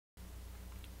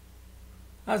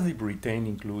ASDIP RETAIN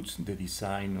includes the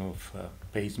design of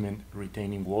basement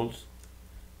retaining walls,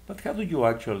 but how do you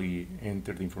actually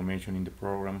enter the information in the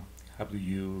program? How do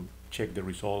you check the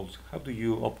results? How do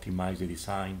you optimize the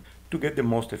design to get the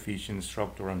most efficient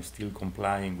structure and still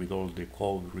complying with all the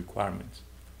code requirements?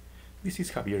 This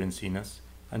is Javier Encinas,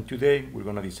 and today we're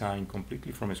going to design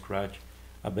completely from scratch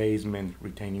a basement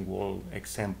retaining wall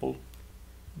example.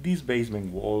 This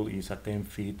basement wall is a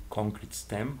 10-feet concrete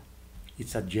stem.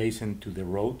 It's adjacent to the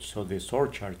road, so the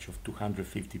surcharge of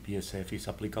 250 psf is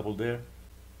applicable there.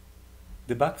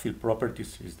 The backfill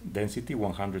properties is density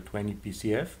 120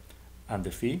 pcf, and the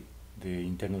phi, the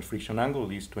internal friction angle,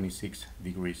 is 26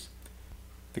 degrees.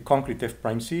 The concrete F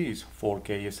prime C is 4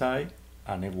 ksi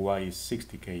and Fy is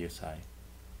 60 ksi.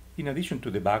 In addition to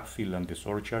the backfill and the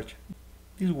surcharge,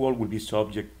 this wall will be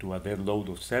subject to a dead load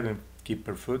of 7 kip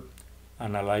per foot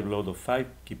and a live load of 5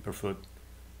 kip per foot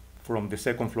from the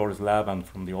second floor slab and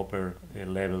from the upper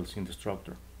levels in the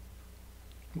structure.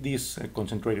 This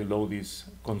concentrated load is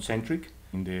concentric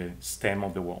in the stem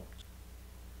of the wall.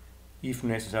 If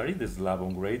necessary, the slab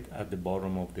on grade at the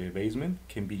bottom of the basement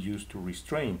can be used to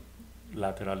restrain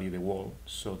laterally the wall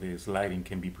so the sliding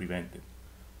can be prevented.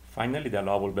 Finally, the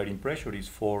allowable bearing pressure is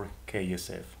 4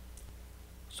 ksf.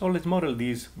 So let's model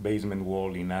this basement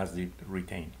wall in ASDIP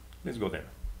RETAIN. Let's go there.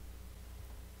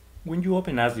 When you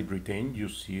open ASDIP RETAIN, you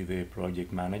see the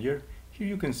project manager. Here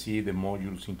you can see the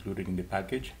modules included in the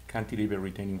package: cantilever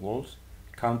retaining walls,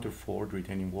 counterfort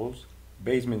retaining walls,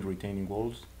 basement retaining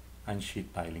walls, and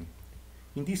sheet piling.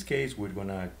 In this case, we're going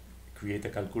to create a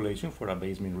calculation for a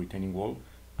basement retaining wall.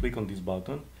 Click on this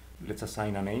button. Let's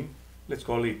assign a name. Let's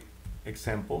call it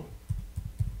example.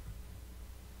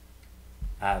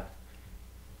 Add.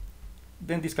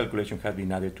 Then this calculation has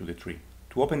been added to the tree.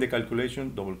 To open the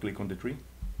calculation, double click on the tree.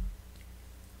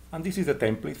 And this is the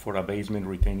template for a basement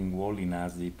retaining wall in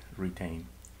ASDIP RETAIN.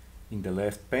 In the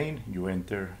left pane, you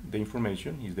enter the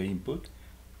information, is the input.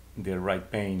 In the right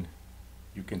pane,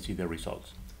 you can see the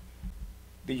results.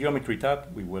 The geometry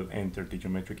tab, we will enter the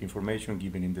geometric information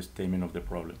given in the statement of the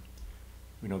problem.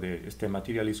 We know the stem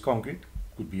material is concrete,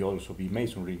 could be also be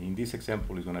masonry. In this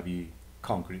example, it's going to be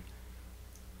concrete.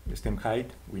 The stem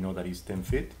height, we know that is 10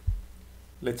 feet.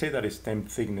 Let's say that the stem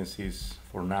thickness is,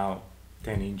 for now,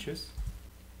 10 inches.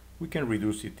 We can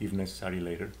reduce it if necessary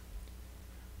later.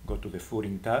 Go to the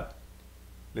footing tab.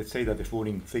 Let's say that the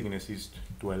footing thickness is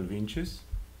 12 inches.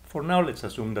 For now, let's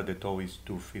assume that the toe is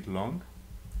 2 feet long,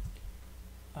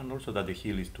 and also that the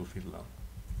heel is 2 feet long.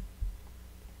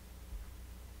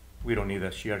 We don't need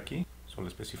a shear key, so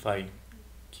let's specify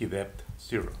key depth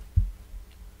 0.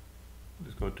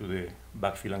 Let's go to the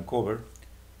backfill and cover.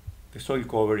 The soil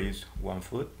cover is 1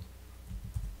 foot.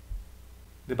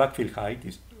 The backfill height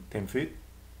is 10 feet,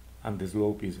 and the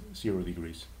slope is 0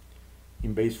 degrees.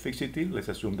 In base fixity, let's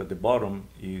assume that the bottom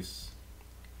is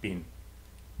pin.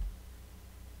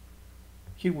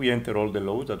 Here we enter all the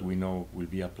loads that we know will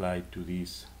be applied to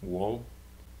this wall.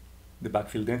 The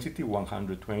backfill density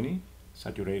 120,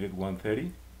 saturated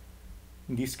 130.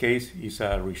 In this case, is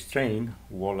a restrained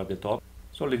wall at the top.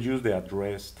 So let's use the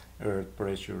addressed earth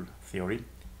pressure theory.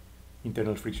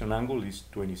 Internal friction angle is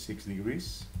 26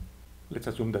 degrees. Let's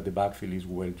assume that the backfill is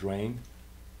well drained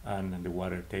and the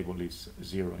water table is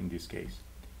 0 in this case.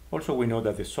 Also, we know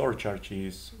that the surcharge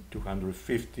is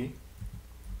 250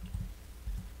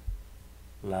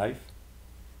 live,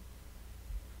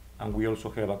 and we also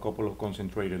have a couple of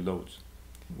concentrated loads.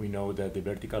 We know that the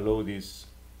vertical load is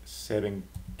 7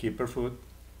 kip per foot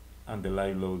and the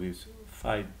live load is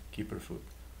 5 kip per foot.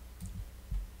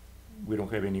 We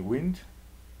don't have any wind,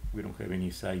 we don't have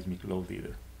any seismic load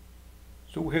either.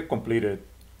 So we have completed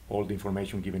all the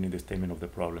information given in the statement of the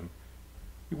problem.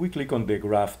 If we click on the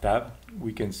graph tab,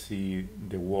 we can see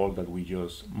the wall that we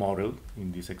just modeled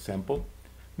in this example.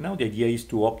 Now the idea is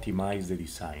to optimize the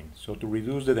design, so to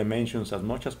reduce the dimensions as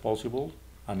much as possible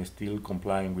and still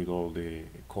complying with all the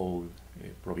code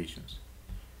provisions.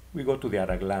 We go to the at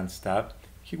a glance tab.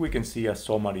 Here we can see a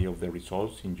summary of the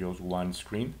results in just one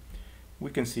screen.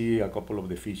 We can see a couple of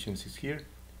deficiencies here.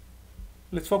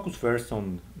 Let's focus first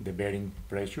on the bearing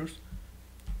pressures.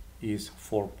 Is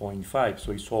 4.5,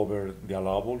 so it's over the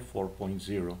allowable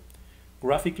 4.0.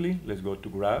 Graphically, let's go to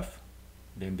graph,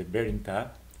 then the bearing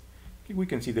tab. Here we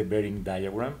can see the bearing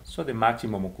diagram. So the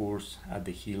maximum occurs at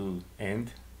the heel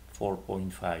end,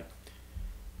 4.5.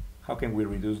 How can we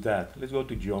reduce that? Let's go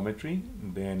to geometry,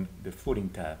 then the footing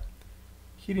tab.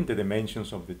 Here in the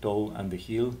dimensions of the toe and the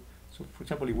heel, so for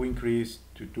example, if we increase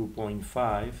to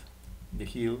 2.5, the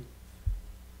heel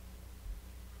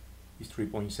is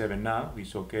 3.7 now,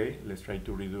 it's okay. Let's try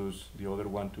to reduce the other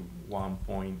one to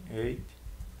 1.8.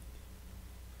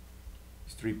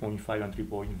 It's 3.5 and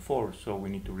 3.4, so we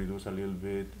need to reduce a little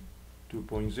bit.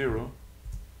 2.0,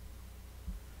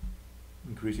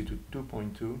 increase it to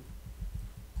 2.2.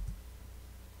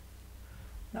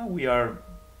 Now we are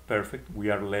perfect. We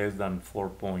are less than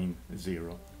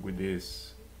 4.0 with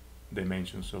these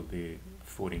dimensions of the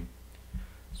footing.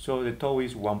 So the toe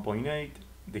is 1.8,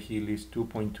 the heel is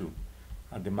 2.2,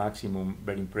 and the maximum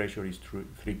bearing pressure is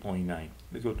 3.9.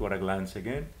 Let's go to at a glance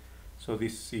again. So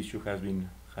this issue has been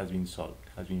solved,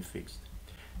 has been fixed.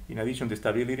 In addition to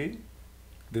stability,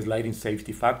 the sliding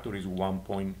safety factor is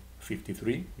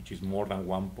 1.53, which is more than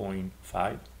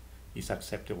 1.5. It's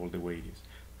acceptable the way it is.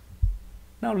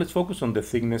 Now let's focus on the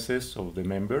thicknesses of the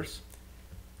members.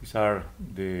 These are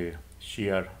the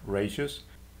shear ratios.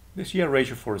 The shear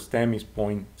ratio for stem is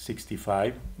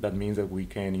 0.65. That means that we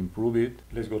can improve it.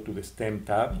 Let's go to the stem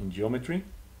tab in geometry.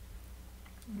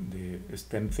 The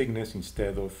stem thickness,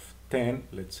 instead of 10,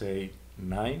 let's say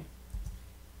 9.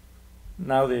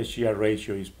 Now the shear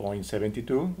ratio is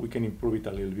 0.72. We can improve it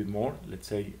a little bit more. Let's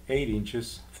say 8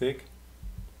 inches thick.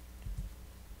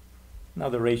 Now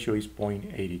the ratio is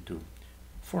 0.82.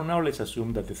 For now, let's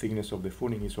assume that the thickness of the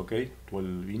footing is okay,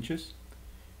 12 inches.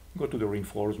 Go to the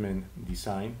reinforcement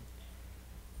design.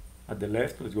 At the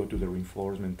left, let's go to the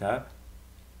reinforcement tab.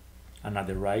 And at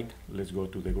the right, let's go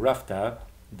to the graph tab,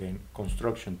 then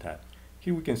construction tab.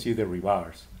 Here we can see the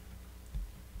rebars.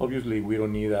 Obviously, we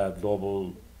don't need a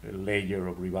double layer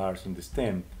of rebars in the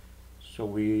stem, so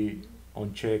we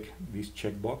uncheck this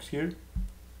checkbox here.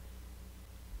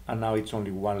 And now it's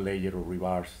only one layer of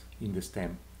rebars in the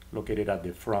stem, located at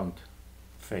the front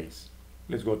face.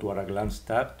 Let's go to our glance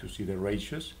tab to see the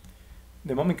ratios.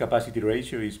 The moment capacity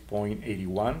ratio is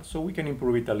 0.81, so we can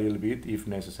improve it a little bit if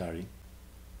necessary.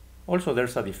 Also,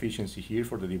 there's a deficiency here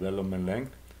for the development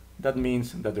length. That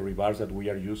means that the rebars that we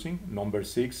are using, number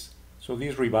 6, so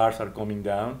these rebars are coming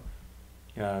down,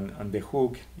 and the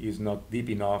hook is not deep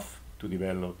enough to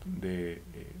develop the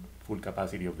full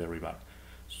capacity of the rebar.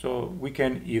 So we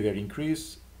can either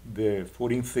increase the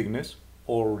footing thickness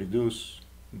or reduce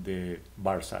the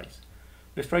bar size.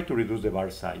 Let's try to reduce the bar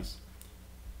size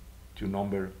to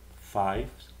number 5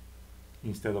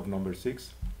 instead of number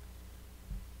 6.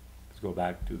 Let's go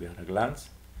back to the at a glance.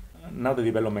 Now the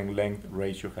development length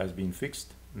ratio has been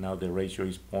fixed. Now the ratio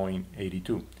is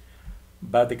 0.82,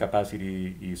 but the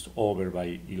capacity is over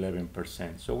by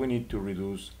 11%. So we need to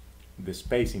reduce the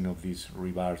spacing of these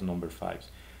rebars number 5s.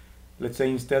 Let's say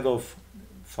instead of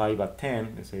 5 at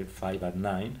 10, let's say 5 at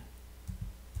 9.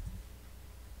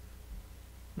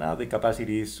 Now the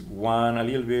capacity is a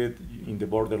little bit in the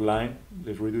borderline.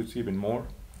 Let's reduce even more.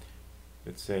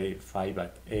 Let's say 5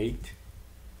 at 8.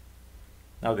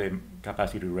 Now the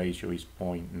capacity ratio is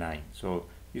 0.9, so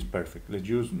it's perfect. Let's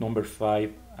use number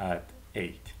 5 at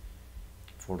 8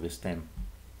 for the stem.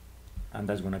 And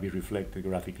that's going to be reflected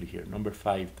graphically here. Number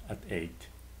 5 at 8,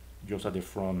 just at the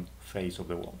front face of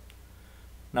the wall.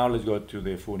 Now let's go to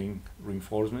the footing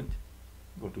reinforcement.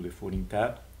 Go to the footing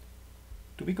tab.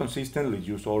 To be consistent, let's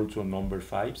use also number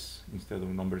 5s instead of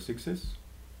number 6s.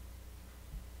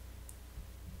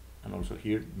 And also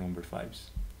here, number 5s.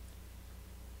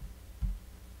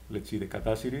 Let's see the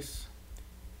capacities.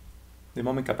 The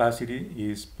moment capacity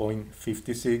is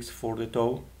 0.56 for the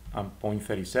toe and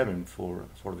 0.37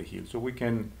 for the heel. So we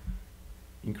can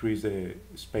increase the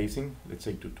spacing, let's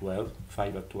say to 12,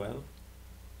 5 at 12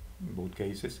 in both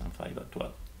cases, and 5 at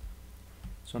 12.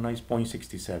 So now it's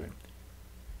 0.67.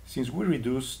 Since we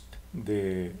reduced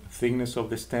the thickness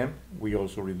of the stem, we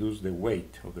also reduced the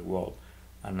weight of the wall,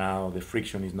 and now the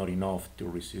friction is not enough to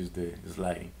resist the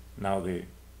sliding. Now the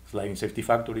sliding safety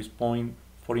factor is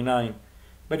 0.49,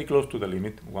 very close to the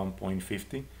limit,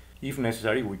 1.50. If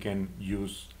necessary, we can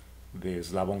use the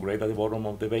slab on grade at the bottom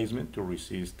of the basement to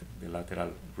resist the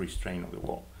lateral restraint of the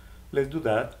wall. Let's do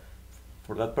that.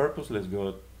 For that purpose, let's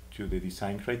go to the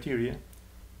design criteria,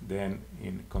 then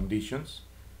in conditions.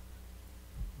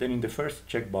 Then in the first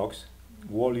checkbox,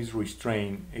 wall is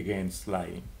restrained against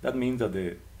sliding. That means that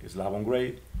the slab on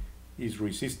grade is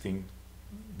resisting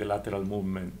the lateral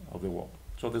movement of the wall,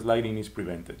 so the sliding is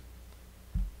prevented.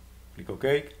 Click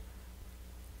OK.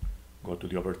 Go to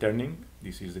the overturning.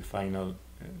 This is the final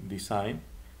design.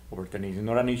 Overturning is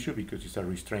not an issue because it's a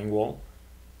restrained wall.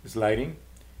 Sliding,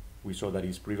 we saw that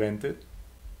it's prevented.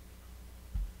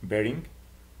 Bearing,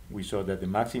 we saw that the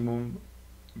maximum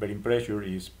bearing pressure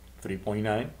is 3.9,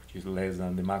 which is less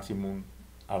than the maximum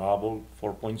allowable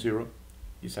 4.0,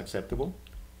 is acceptable.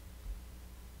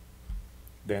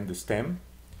 Then the stem,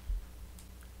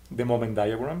 the moment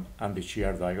diagram, and the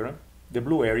shear diagram. The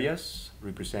blue areas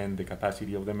represent the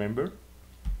capacity of the member.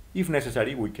 If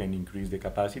necessary, we can increase the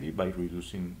capacity by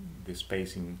reducing the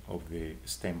spacing of the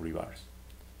stem rebars.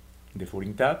 In the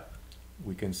footing tab,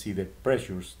 we can see the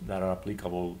pressures that are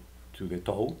applicable to the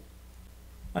toe.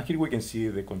 And here we can see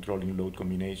the controlling load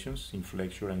combinations in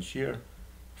flexure and shear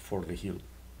for the heel.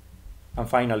 And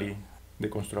finally, the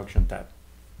construction tab.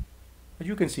 As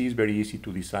you can see, it's very easy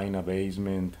to design a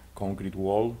basement concrete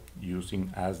wall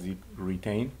using ASDIP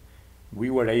RETAIN. We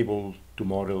were able to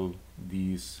model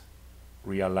this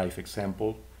real-life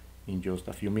example in just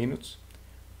a few minutes,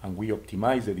 and we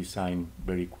optimized the design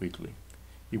very quickly.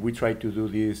 If we try to do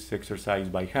this exercise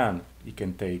by hand, it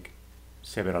can take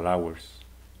several hours,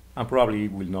 and probably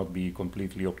will not be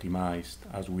completely optimized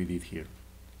as we did here.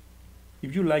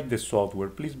 If you like the software,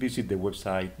 please visit the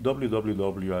website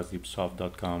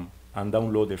www.asdipsoft.com and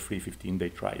download the free 15-day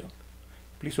trial.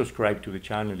 Please subscribe to the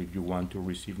channel if you want to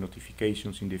receive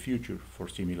notifications in the future for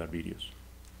similar videos.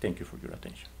 Thank you for your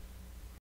attention.